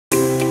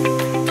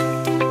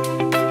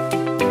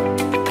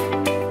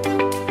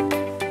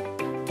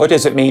What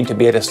does it mean to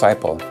be a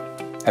disciple?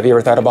 Have you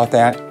ever thought about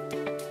that?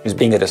 Is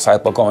being a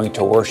disciple going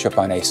to worship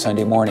on a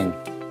Sunday morning?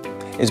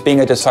 Is being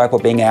a disciple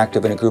being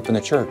active in a group in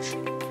the church?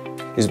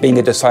 Is being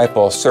a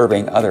disciple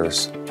serving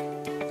others?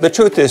 The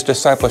truth is,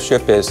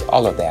 discipleship is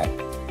all of that.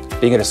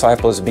 Being a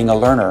disciple is being a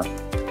learner.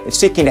 It's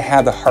seeking to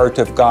have the heart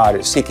of God.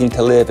 It's seeking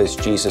to live as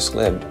Jesus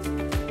lived.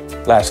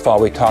 Last fall,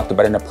 we talked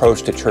about an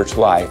approach to church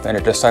life and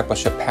a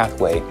discipleship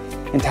pathway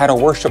entitled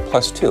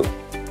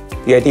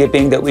W+2. The idea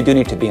being that we do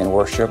need to be in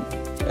worship,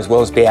 as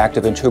well as be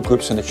active in two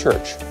groups in the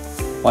church.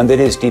 One that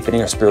is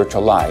deepening our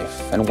spiritual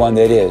life, and one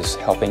that is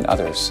helping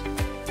others.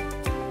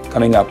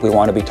 Coming up, we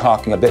want to be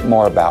talking a bit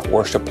more about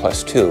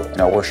Worship+2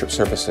 in our worship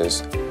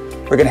services.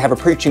 We're going to have a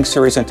preaching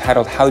series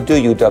entitled, How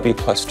Do You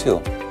W+2?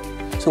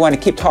 So we want to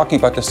keep talking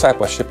about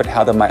discipleship and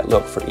how that might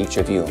look for each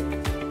of you.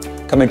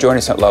 Come and join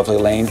us at Lovely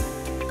Lane.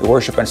 We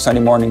worship on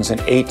Sunday mornings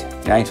at 8,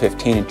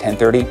 9:15, and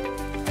 10:30.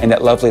 And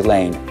at Lovely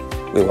Lane,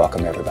 we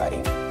welcome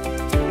everybody.